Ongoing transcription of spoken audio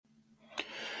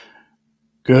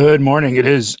Good morning. It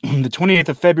is the 28th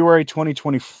of February,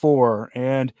 2024,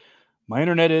 and my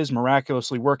internet is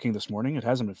miraculously working this morning. It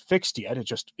hasn't been fixed yet. It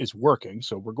just is working.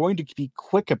 So we're going to be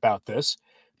quick about this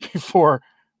before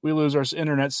we lose our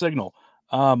internet signal.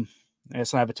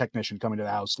 Yes, I have a technician coming to the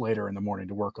house later in the morning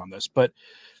to work on this, but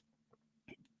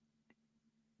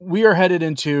we are headed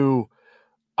into,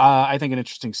 I think, an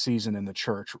interesting season in the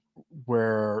church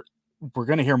where we're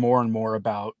going to hear more and more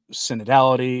about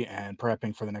synodality and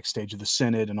prepping for the next stage of the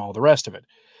synod and all the rest of it.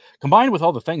 Combined with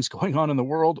all the things going on in the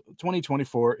world,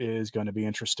 2024 is going to be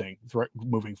interesting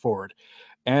moving forward.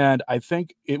 And I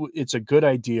think it's a good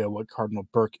idea what Cardinal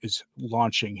Burke is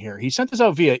launching here. He sent this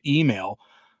out via email.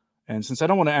 And since I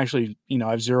don't want to actually, I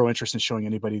have zero interest in showing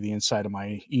anybody the inside of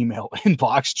my email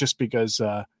inbox just because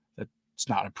that's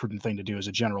not a prudent thing to do as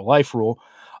a general life rule,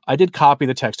 I did copy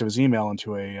the text of his email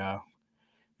into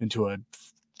a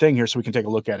thing here so we can take a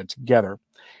look at it together.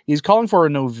 He's calling for a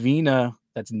novena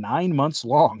that's 9 months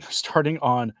long, starting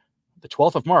on the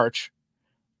 12th of March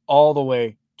all the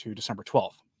way to December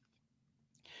 12th.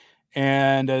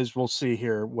 And as we'll see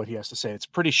here what he has to say, it's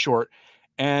pretty short.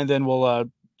 And then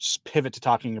we'll just pivot to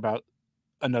talking about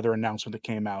another announcement that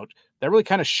came out that really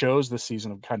kind of shows the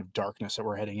season of kind of darkness that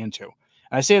we're heading into.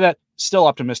 And I say that still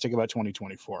optimistic about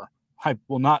 2024. I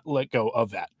will not let go of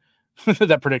that,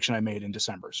 that prediction I made in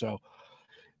December. So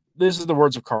this is the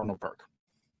words of Cardinal Burke.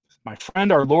 My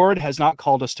friend, our Lord has not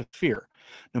called us to fear.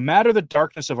 No matter the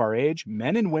darkness of our age,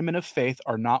 men and women of faith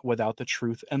are not without the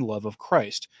truth and love of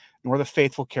Christ, nor the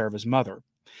faithful care of his mother.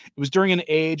 It was during an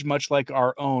age much like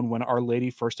our own when Our Lady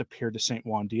first appeared to St.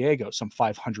 Juan Diego some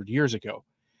 500 years ago.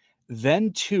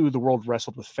 Then, too, the world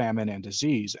wrestled with famine and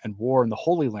disease, and war in the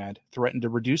Holy Land threatened to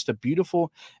reduce the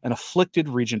beautiful and afflicted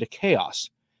region to chaos.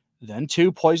 Then,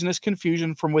 too, poisonous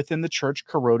confusion from within the church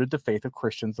corroded the faith of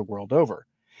Christians the world over.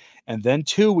 And then,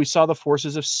 too, we saw the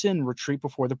forces of sin retreat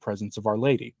before the presence of Our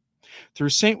Lady. Through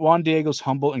St. Juan Diego's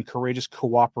humble and courageous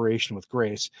cooperation with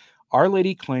grace, Our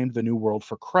Lady claimed the new world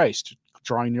for Christ,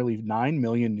 drawing nearly 9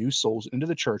 million new souls into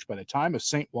the church by the time of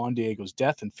St. Juan Diego's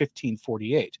death in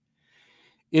 1548.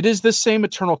 It is this same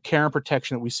eternal care and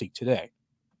protection that we seek today,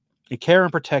 a care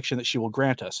and protection that she will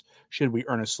grant us, should we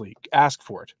earnestly ask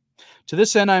for it. To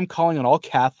this end, I am calling on all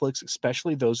Catholics,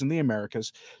 especially those in the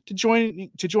Americas, to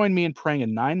join me in praying a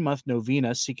 9-month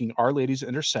novena seeking Our Lady's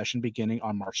intercession beginning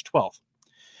on March 12th.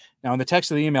 Now, in the text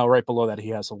of the email right below that, he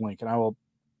has a link, and I will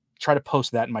try to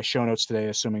post that in my show notes today,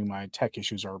 assuming my tech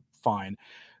issues are fine,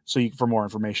 for more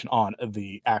information on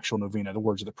the actual novena, the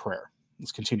words of the prayer.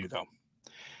 Let's continue, though.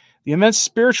 The immense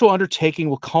spiritual undertaking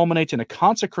will culminate in a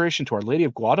consecration to Our Lady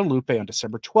of Guadalupe on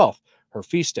December 12th, her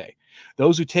feast day.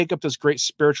 Those who take up this great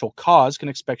spiritual cause can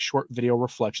expect short video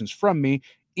reflections from me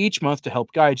each month to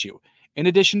help guide you, in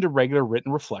addition to regular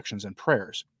written reflections and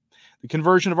prayers. The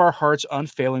conversion of our hearts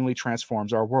unfailingly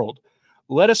transforms our world.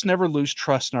 Let us never lose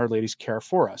trust in Our Lady's care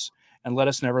for us, and let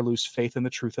us never lose faith in the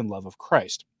truth and love of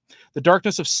Christ. The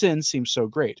darkness of sin seems so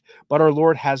great, but our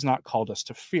Lord has not called us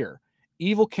to fear.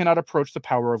 Evil cannot approach the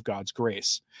power of God's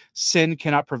grace. Sin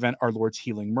cannot prevent our Lord's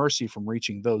healing mercy from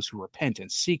reaching those who repent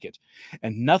and seek it.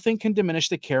 And nothing can diminish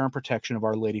the care and protection of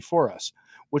Our Lady for us,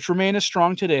 which remain as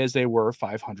strong today as they were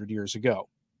 500 years ago.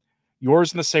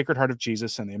 Yours in the Sacred Heart of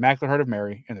Jesus and the Immaculate Heart of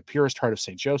Mary and the purest heart of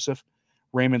St. Joseph,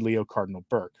 Raymond Leo Cardinal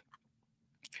Burke.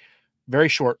 Very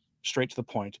short, straight to the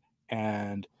point,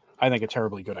 and I think a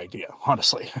terribly good idea,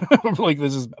 honestly. Like,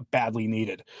 this is badly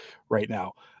needed right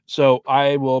now. So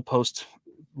I will post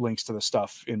links to the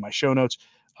stuff in my show notes.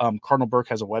 Cardinal Burke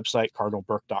has a website,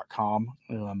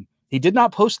 cardinalburke.com. He did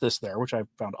not post this there, which I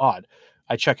found odd.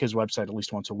 I check his website at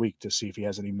least once a week to see if he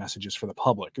has any messages for the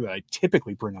public that I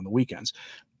typically bring on the weekends.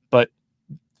 But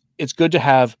it's good to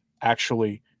have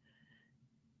actually,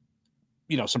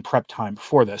 some prep time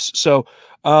for this. So,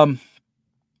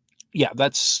 yeah,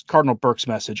 that's Cardinal Burke's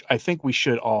message. I think we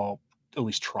should all at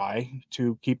least try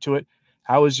to keep to it.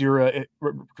 How is your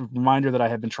reminder that I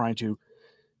have been trying to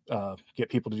get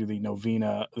people to do the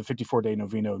novena, the 54-day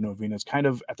novena of novenas, kind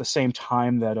of at the same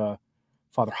time that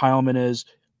Father Heilman is,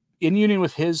 in union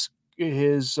with his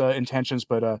intentions,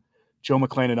 but Joe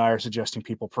McLean and I are suggesting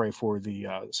people pray for the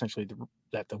essentially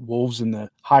that the wolves in the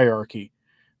hierarchy,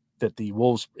 that the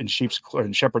wolves in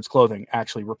shepherd's clothing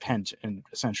actually repent and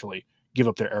essentially give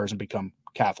up their errors and become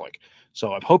Catholic.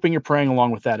 So I'm hoping you're praying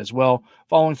along with that as well,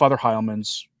 following Father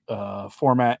Heilman's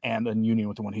format and in union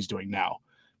with the one he's doing now,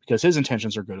 because his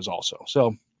intentions are good as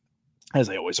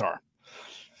they always are.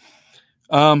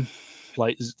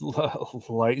 Light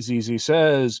ZZ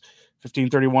says,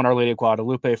 1531, Our Lady of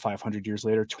Guadalupe, 500 years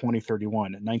later, 2031.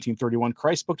 1931,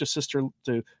 Christ spoke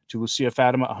to Lucia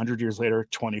Fatima, 100 years later,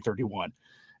 2031.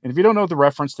 And if you don't know what the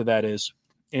reference to that is,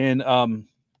 In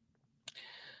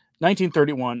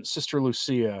 1931, Sister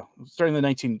Lucia, starting in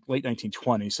the late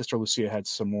 1920s, Sister Lucia had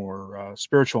some more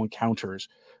spiritual encounters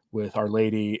with Our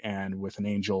Lady and with an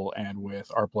angel and with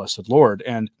our Blessed Lord.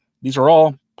 And these are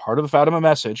all part of the Fatima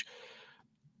message.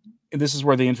 And this is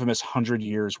where the infamous 100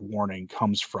 years warning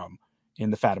comes from in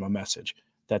the Fatima message,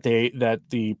 that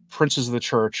the princes of the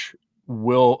church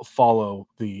will follow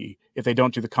if they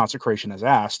don't do the consecration as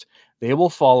asked, they will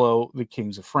follow the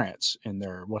kings of France in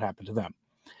what happened to them.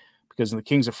 Because in the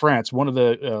kings of France, one of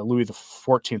the Louis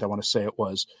XIV, I want to say it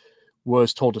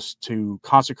was told us to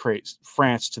consecrate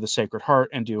France to the Sacred Heart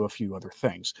and do a few other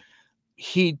things.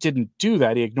 He didn't do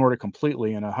that. He ignored it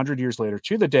completely. And 100 years later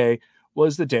to the day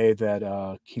was the day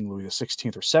that King Louis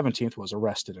XVI or 17th was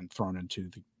arrested and thrown into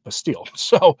the Bastille.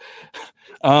 So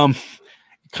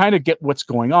kind of get what's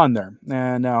going on there.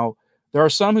 And now there are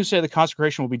some who say the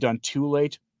consecration will be done too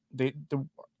late. The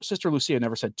Sister Lucia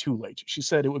never said too late. She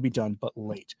said it would be done, but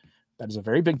late. That is a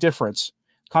very big difference.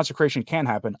 Consecration can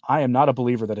happen. I am not a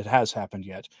believer that it has happened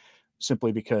yet,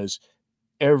 simply because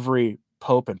every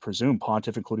pope and presumed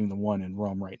pontiff, including the one in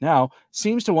Rome right now,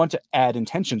 seems to want to add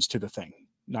intentions to the thing.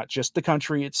 Not just the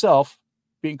country itself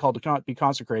being called to be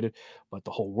consecrated, but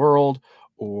the whole world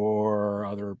or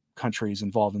other countries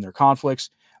involved in their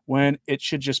conflicts, when it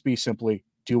should just be simply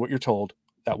do what you're told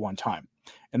at one time.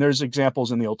 And there's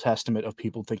examples in the Old Testament of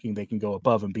people thinking they can go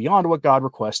above and beyond what God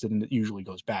requested, and it usually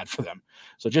goes bad for them.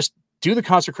 So just do the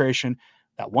consecration,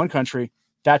 that one country,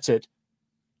 that's it.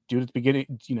 Do it at the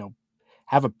beginning,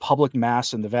 have a public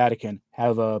mass in the Vatican,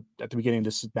 at the beginning,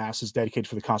 this mass is dedicated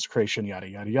for the consecration, yada,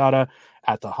 yada, yada.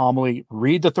 At the homily,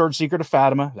 read the third secret of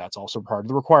Fatima. That's also part of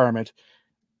the requirement.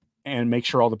 And make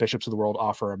sure all the bishops of the world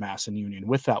offer a mass in union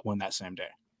with that one that same day.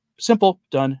 Simple,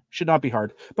 done, should not be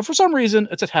hard. But for some reason,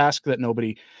 it's a task that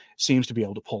nobody seems to be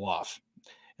able to pull off.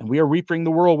 And we are reaping the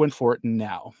whirlwind for it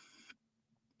now.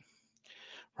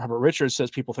 Robert Richards says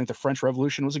people think the French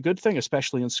Revolution was a good thing,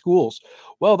 especially in schools.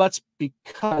 Well, that's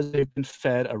because they've been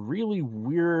fed a really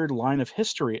weird line of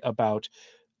history about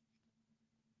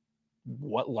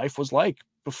what life was like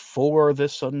before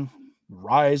this sudden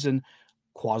rise in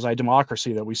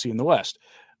quasi-democracy that we see in the West.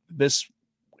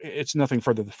 It's nothing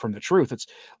further from the truth. It's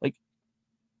like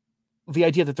the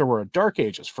idea that there were dark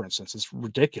ages, for instance, is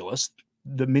ridiculous.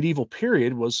 The medieval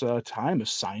period was a time of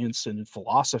science and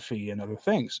philosophy and other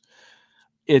things.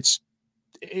 It's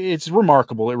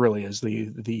remarkable. It really is,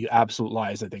 the absolute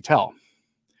lies that they tell.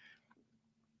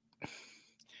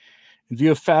 In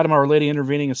view of Fatima, Our Lady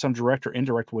intervening in some direct or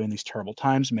indirect way in these terrible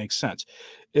times makes sense.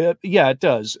 Yeah, it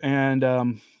does.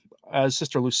 And as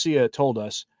Sister Lucia told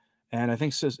us, and I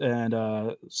think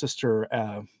Sister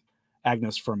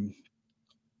Agnes from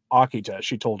Akita,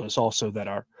 she told us also that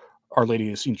Our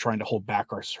Lady is seen trying to hold back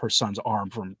her son's arm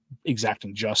from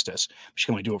exacting justice. She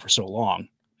can only do it for so long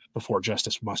before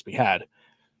justice must be had.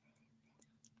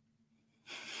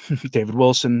 David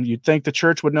Wilson, you'd think the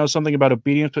church would know something about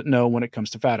obedience, but no, when it comes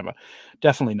to Fatima,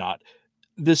 definitely not.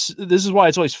 This is why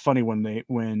it's always funny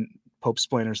when Pope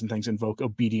splainers and things invoke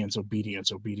obedience,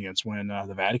 when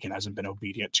the Vatican hasn't been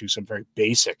obedient to some very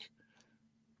basic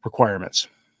requirements.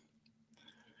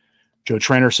 Joe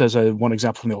Trainer says one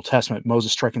example from the Old Testament,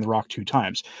 Moses striking the rock 2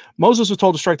 times. Moses was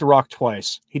told to strike the rock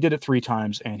twice. He did it 3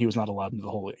 times, and he was not allowed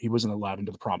into he wasn't allowed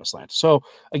into the promised land. So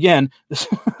again,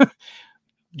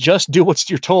 just do what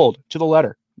you're told to the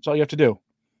letter. That's all you have to do.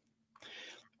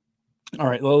 All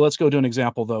right, well, let's go to an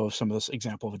example, though, of some of this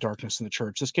example of the darkness in the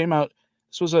church. This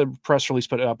was a press release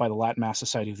put out by the Latin Mass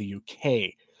Society of the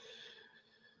UK.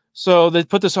 So they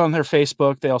put this on their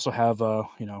Facebook. They also have a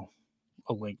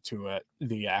link to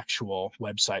the actual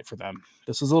website for them.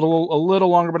 This is a little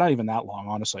longer, but not even that long,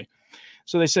 honestly.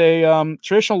 So they say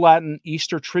traditional Latin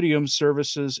Easter Triduum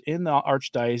services in the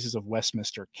Archdiocese of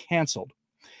Westminster canceled.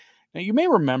 Now, you may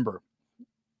remember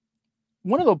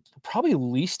one of the probably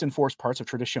least enforced parts of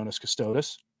Traditionis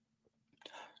Custodes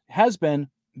has been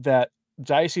that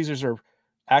dioceses are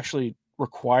actually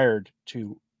required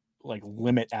to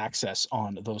limit access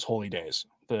on those holy days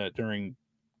during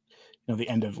the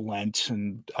end of Lent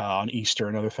and on Easter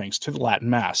and other things to the Latin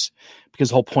Mass, because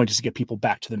the whole point is to get people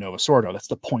back to the Novus Ordo. That's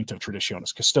the point of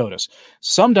Traditionis Custodes.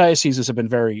 Some dioceses have been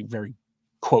very, very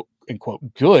quote unquote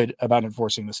good about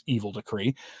enforcing this evil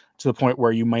decree, to the point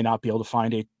where you might not be able to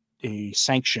find a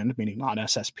sanctioned, meaning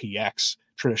non-SSPX,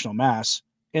 traditional Mass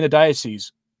in a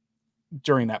diocese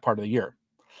during that part of the year.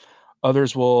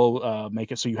 Others will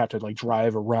make it so you have to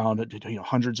drive around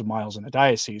hundreds of miles in a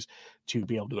diocese to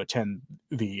be able to attend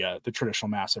the traditional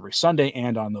Mass every Sunday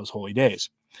and on those holy days.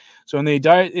 So in the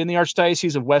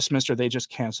Archdiocese of Westminster, they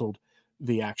just canceled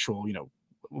the actual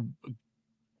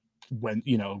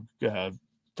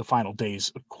the final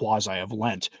days quasi of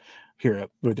Lent here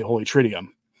with the Holy Triduum.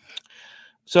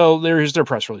 So there's their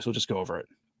press release. We'll just go over it.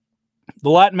 The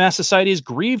Latin Mass Society is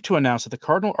grieved to announce that the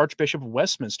Cardinal Archbishop of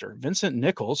Westminster, Vincent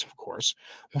Nichols, of course,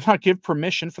 will not give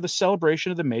permission for the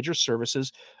celebration of the major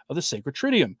services of the Sacred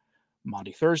Triduum,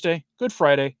 Maundy Thursday, Good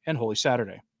Friday, and Holy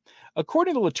Saturday.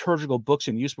 According to liturgical books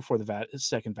in use before the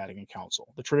Second Vatican Council,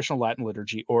 the traditional Latin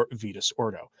liturgy, or Vitus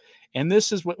Ordo. And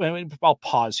this is what I'll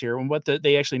pause here. And what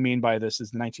they actually mean by this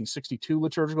is the 1962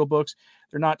 liturgical books.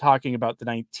 They're not talking about the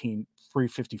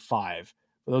 355.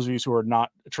 For those of you who are not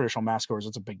traditional mass goers,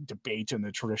 it's a big debate in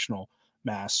the traditional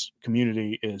mass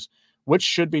community is which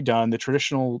should be done, the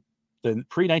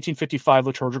pre-1955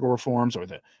 liturgical reforms or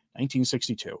the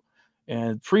 1962.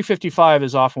 And pre-55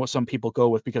 is often what some people go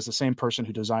with because the same person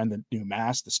who designed the new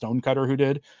mass, the stonecutter who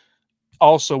did,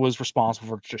 also was responsible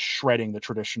for just shredding the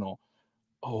traditional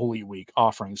Holy Week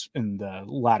offerings in the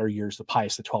latter years of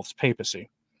Pius XII's papacy.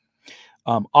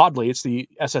 Oddly, it's the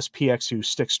SSPX who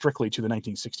sticks strictly to the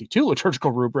 1962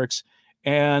 liturgical rubrics,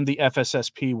 and the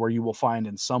FSSP where you will find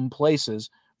in some places,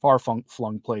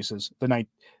 far-flung places, the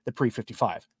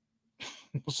pre-55.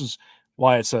 This is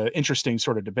why it's an interesting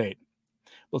sort of debate.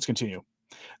 Let's continue.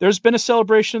 There's been a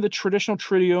celebration of the traditional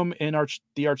Triduum in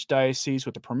the Archdiocese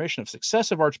with the permission of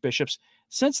successive archbishops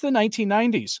since the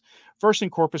 1990s, first in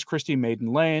Corpus Christi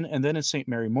Maiden Lane and then in St.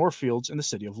 Mary Moorfields in the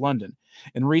City of London.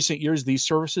 In recent years, these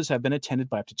services have been attended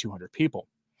by up to 200 people.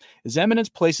 His Eminence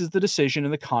places the decision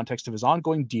in the context of his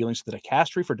ongoing dealings with the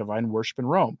Dicastery for Divine Worship in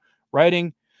Rome,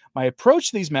 writing, "My approach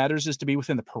to these matters is to be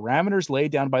within the parameters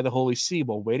laid down by the Holy See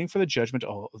while waiting for the judgment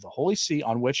of the Holy See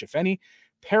on which, if any,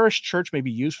 parish church may be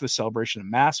used for the celebration of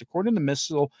Mass according to the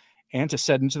Missal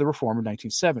antecedent to the Reform of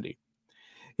 1970.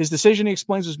 His decision, he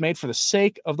explains, was made for the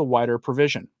sake of the wider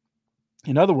provision.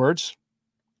 In other words,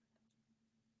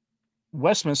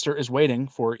 Westminster is waiting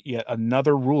for yet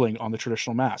another ruling on the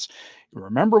traditional Mass.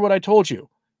 Remember what I told you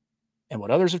and what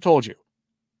others have told you.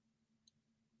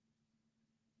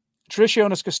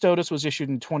 Traditionis Custodes was issued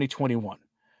in 2021.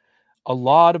 A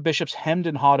lot of bishops hemmed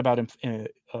and hawed about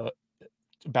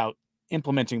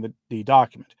implementing the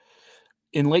document.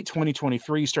 In late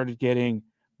 2023, you started getting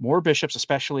more bishops,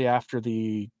 especially after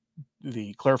the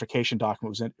clarification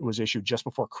document was issued just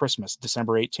before Christmas,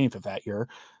 December 18th of that year,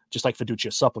 just like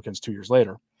Fiducia Supplicans 2 years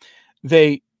later.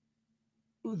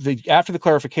 After the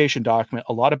clarification document,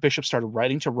 a lot of bishops started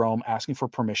writing to Rome asking for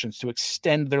permissions to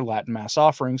extend their Latin Mass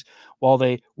offerings while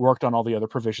they worked on all the other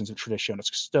provisions of Traditionis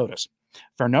Custodes. A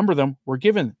fair number of them were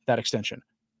given that extension.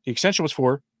 The extension was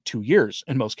for 2 years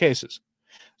in most cases.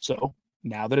 So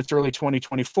now that it's early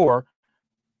 2024,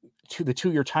 the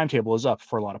 2-year timetable is up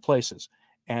for a lot of places.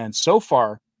 And so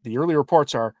far, the early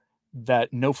reports are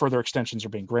that no further extensions are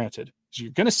being granted. So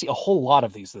you're going to see a whole lot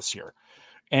of these this year.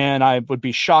 And I would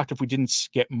be shocked if we didn't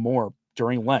get more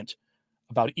during Lent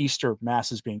about Easter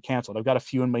masses being canceled. I've got a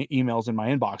few in my emails in my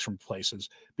inbox from places,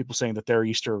 people saying that their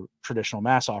Easter traditional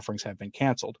mass offerings have been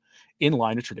canceled in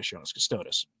line with Traditionis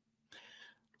Custodes.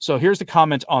 So here's the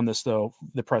comment on this, though,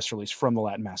 the press release from the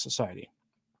Latin Mass Society.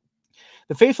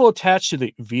 The faithful attached to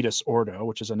the Vitus Ordo,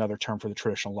 which is another term for the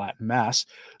traditional Latin Mass,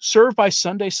 served by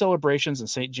Sunday celebrations in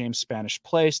St. James Spanish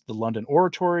Place, the London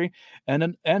Oratory,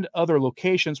 and other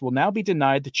locations will now be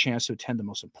denied the chance to attend the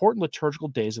most important liturgical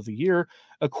days of the year,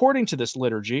 according to this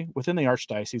liturgy, within the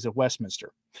Archdiocese of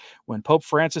Westminster. When Pope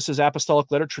Francis's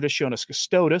apostolic letter Traditionis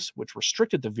Custodes, which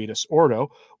restricted the Vitus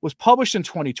Ordo, was published in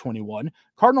 2021,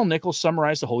 Cardinal Nichols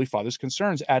summarized the Holy Father's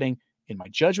concerns, adding, "In my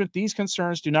judgment, these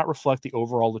concerns do not reflect the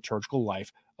overall liturgical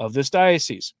life of this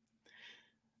diocese."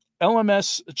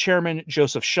 LMS Chairman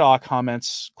Joseph Shaw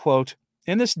comments, quote,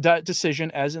 "In this decision,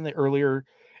 as in the earlier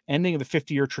ending of the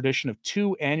 50-year tradition of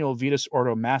 2 annual Vitus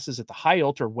Ordo masses at the high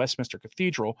altar of Westminster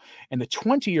Cathedral and the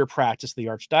 20-year practice of the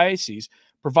Archdiocese,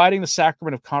 providing the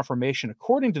sacrament of confirmation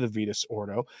according to the Vitus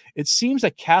Ordo, it seems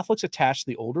that Catholics attached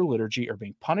to the older liturgy are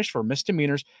being punished for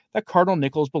misdemeanors that Cardinal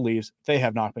Nichols believes they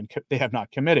have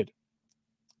not committed."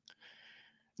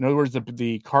 In other words,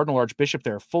 the Cardinal Archbishop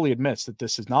there fully admits that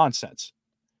this is nonsense,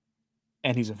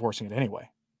 and he's enforcing it anyway.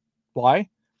 Why?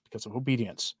 Because of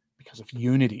obedience, because of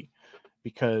unity,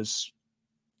 because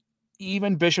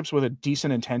even bishops with a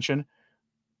decent intention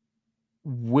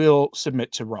will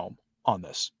submit to Rome on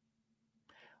this,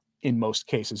 in most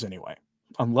cases anyway,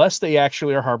 unless they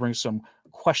actually are harboring some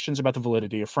questions about the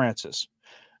validity of Francis,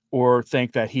 or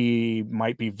think that he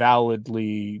might be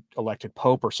validly elected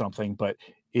pope or something, but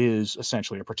is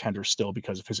essentially a pretender still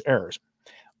because of his errors.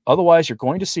 Otherwise, you're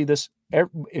going to see this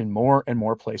in more and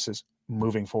more places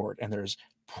moving forward, and there's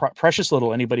precious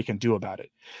little anybody can do about it,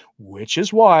 which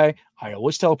is why I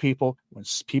always tell people, when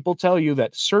people tell you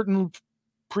that certain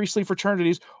priestly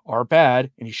fraternities are bad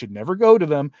and you should never go to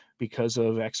them because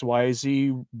of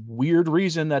XYZ weird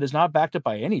reason that is not backed up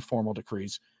by any formal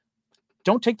decrees,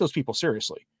 don't take those people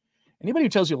seriously. Anybody who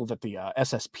tells you that the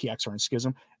SSPX are in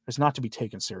schism is not to be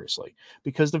taken seriously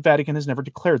because the Vatican has never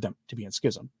declared them to be in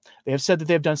schism. They have said that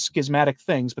they have done schismatic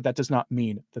things, but that does not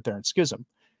mean that they're in schism.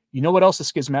 You know what else is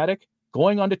schismatic?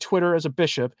 Going onto Twitter as a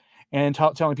bishop and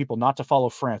telling people not to follow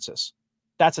Francis.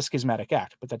 That's a schismatic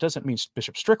act, but that doesn't mean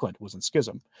Bishop Strickland was in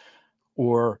schism.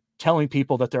 Or telling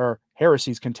people that there are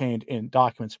heresies contained in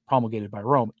documents promulgated by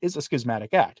Rome is a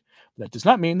schismatic act. That does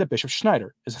not mean that Bishop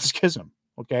Schneider is a schism,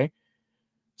 okay?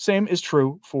 Same is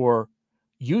true for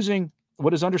using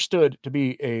what is understood to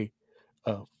be a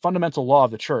fundamental law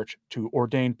of the church to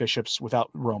ordain bishops without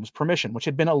Rome's permission, which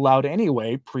had been allowed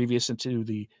anyway previous to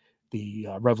the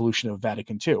revolution of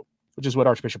Vatican II, which is what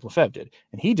Archbishop Lefebvre did.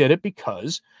 And he did it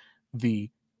because the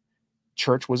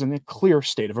church was in a clear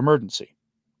state of emergency.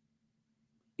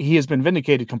 He has been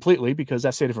vindicated completely because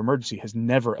that state of emergency has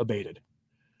never abated.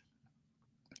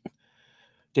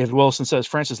 David Wilson says,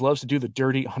 Francis loves to do the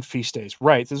dirty on feast days.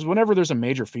 Right. This is whenever there's a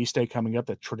major feast day coming up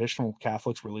that traditional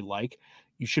Catholics really like,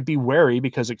 you should be wary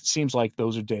because it seems like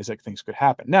those are days that things could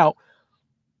happen. Now,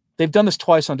 they've done this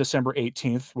twice on December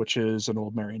 18th, which is an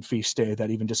old Marian feast day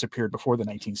that even disappeared before the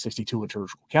 1962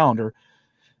 liturgical calendar.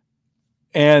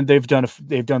 And they've done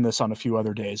this on a few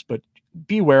other days, but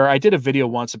beware. I did a video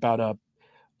once about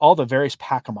all the various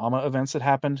Pachamama events that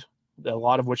happened, a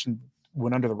lot of which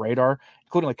went under the radar,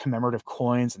 including like commemorative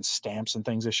coins and stamps and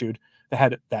things issued that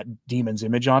had that demon's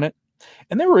image on it.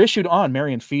 And they were issued on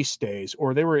Marian feast days,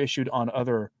 or they were issued on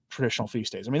other traditional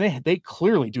feast days. I mean, they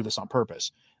clearly do this on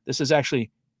purpose. This is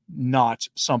actually not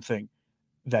something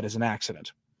that is an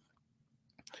accident.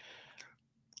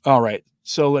 All right.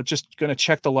 So let's just going to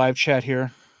check the live chat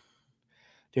here.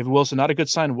 David Wilson, not a good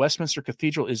sign. Westminster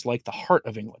Cathedral is like the heart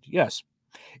of England. Yes.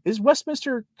 Is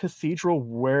Westminster Cathedral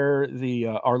where the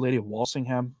Our Lady of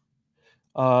Walsingham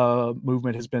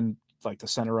movement has been like the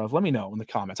center of? Let me know in the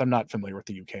comments. I'm not familiar with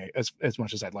the UK as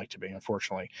much as I'd like to be,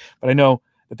 unfortunately. But I know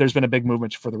that there's been a big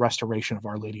movement for the restoration of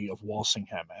Our Lady of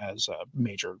Walsingham as a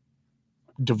major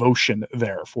devotion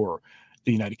there for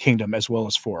the United Kingdom, as well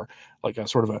as for like a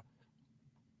sort of a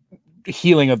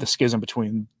healing of the schism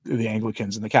between the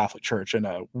Anglicans and the Catholic Church in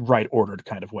a right-ordered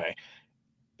kind of way.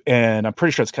 And I'm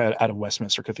pretty sure it's kind of out of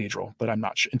Westminster Cathedral, but I'm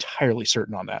not entirely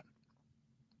certain on that.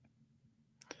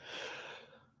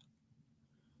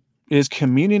 Is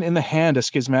communion in the hand a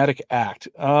schismatic act?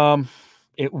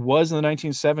 It was in the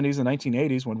 1970s and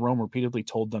 1980s when Rome repeatedly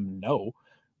told them no.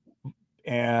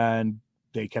 And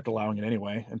they kept allowing it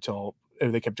anyway until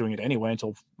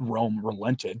Rome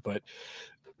relented. But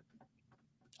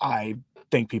I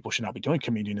think people should not be doing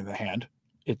communion in the hand.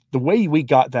 The way we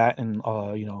got that and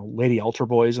Lady Altar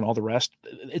Boys and all the rest,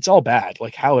 it's all bad.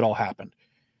 Like how it all happened.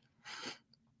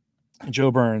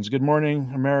 Joe Burns, good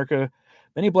morning, America.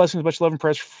 Many blessings, much love and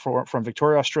prayers from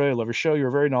Victoria, Australia. Love your show. You're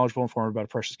very knowledgeable and informed about a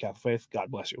precious Catholic faith. God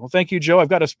bless you. Well, thank you, Joe. I've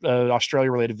got an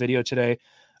Australia-related video today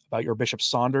about your Bishop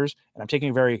Saunders, and I'm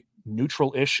taking a very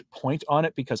neutral-ish point on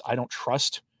it because I don't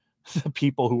trust the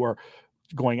people who are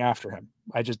going after him.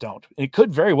 I just don't. It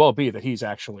could very well be that he's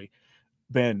actually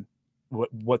been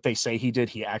what they say he did.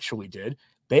 He actually did.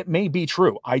 That may be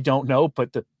true. I don't know,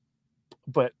 but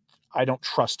I don't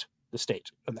trust the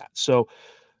state in that. So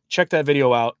check that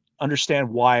video out. Understand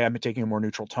why I'm taking a more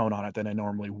neutral tone on it than I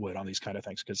normally would on these kind of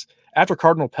things. Because after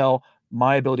Cardinal Pell,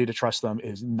 my ability to trust them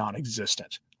is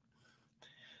non-existent.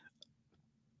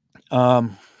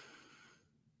 Do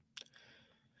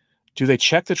they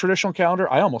check the traditional calendar?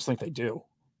 I almost think they do,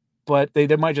 but they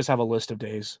might just have a list of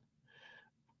days.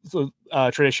 So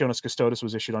Traditionis Custodes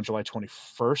was issued on July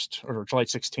 21st, or July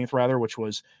 16th, rather, which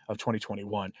was of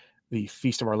 2021, the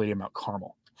Feast of Our Lady of Mount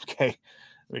Carmel. Okay,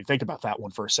 I mean, think about that one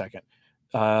for a second.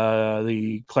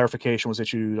 The clarification was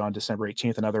issued on December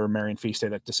 18th, another Marian feast day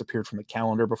that disappeared from the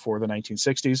calendar before the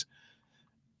 1960s.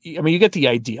 I mean, you get the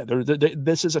idea.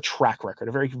 This is a track record,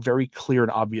 a very, very clear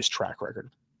and obvious track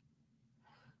record.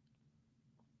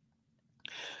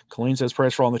 Colleen says,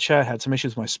 prayers for all in the chat. Had some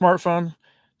issues with my smartphone.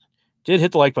 Did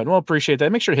hit the like button. Well, appreciate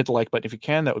that. Make sure to hit the like button if you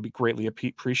can. That would be greatly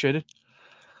appreciated.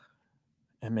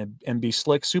 MB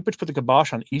Slick, Supich put the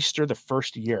kibosh on Easter the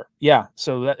first year. Yeah,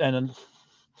 so that, and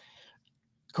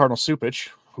Cardinal Supich,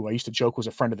 who I used to joke was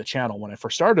a friend of the channel when I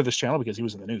first started this channel because he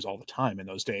was in the news all the time in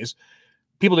those days.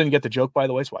 People didn't get the joke, by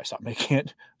the way, so I stopped making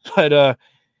it. But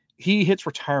he hits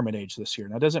retirement age this year.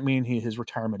 Now, doesn't mean his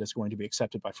retirement is going to be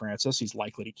accepted by Francis. He's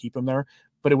likely to keep him there,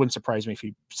 but it wouldn't surprise me if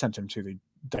he sent him to the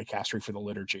dicastery for the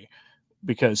liturgy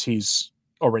because he's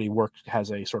already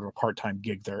has a sort of a part-time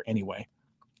gig there anyway.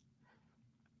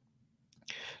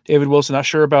 David Wilson, not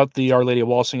sure about the Our Lady of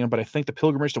Walsingham, but I think the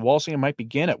pilgrimage to Walsingham might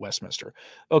begin at Westminster.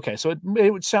 Okay, so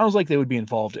it sounds like they would be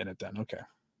involved in it then. Okay.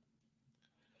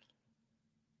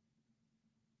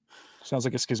 Sounds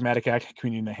like a schismatic act of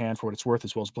communion in the hand for what it's worth,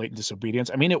 as well as blatant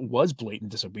disobedience. I mean, it was blatant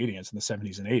disobedience in the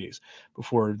 70s and 80s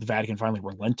before the Vatican finally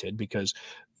relented because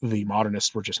the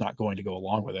modernists were just not going to go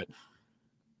along with it.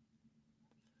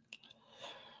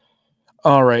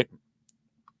 All right.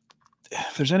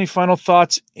 If there's any final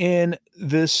thoughts in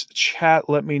this chat,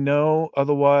 let me know.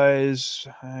 Otherwise,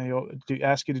 I do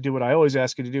ask you to do what I always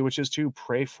ask you to do, which is to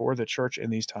pray for the church in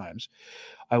these times.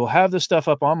 I will have this stuff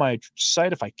up on my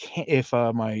site if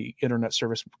my internet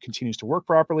service continues to work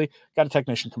properly. Got a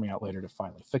technician coming out later to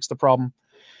finally fix the problem.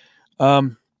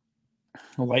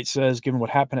 The light says, given what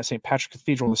happened at St. Patrick's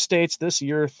Cathedral in the States this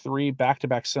year, 3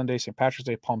 back-to-back Sundays, St. Patrick's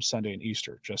Day, Palm Sunday, and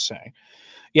Easter. Just saying.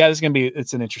 Yeah,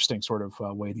 it's an interesting sort of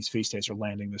way these feast days are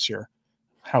landing this year.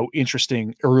 How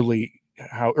early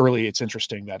it's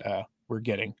interesting that we're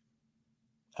getting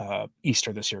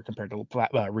Easter this year compared to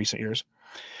recent years.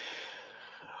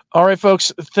 All right,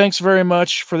 folks, thanks very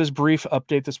much for this brief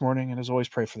update this morning. And as always,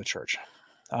 pray for the church.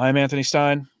 I'm Anthony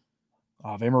Stein.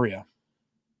 Ave Maria.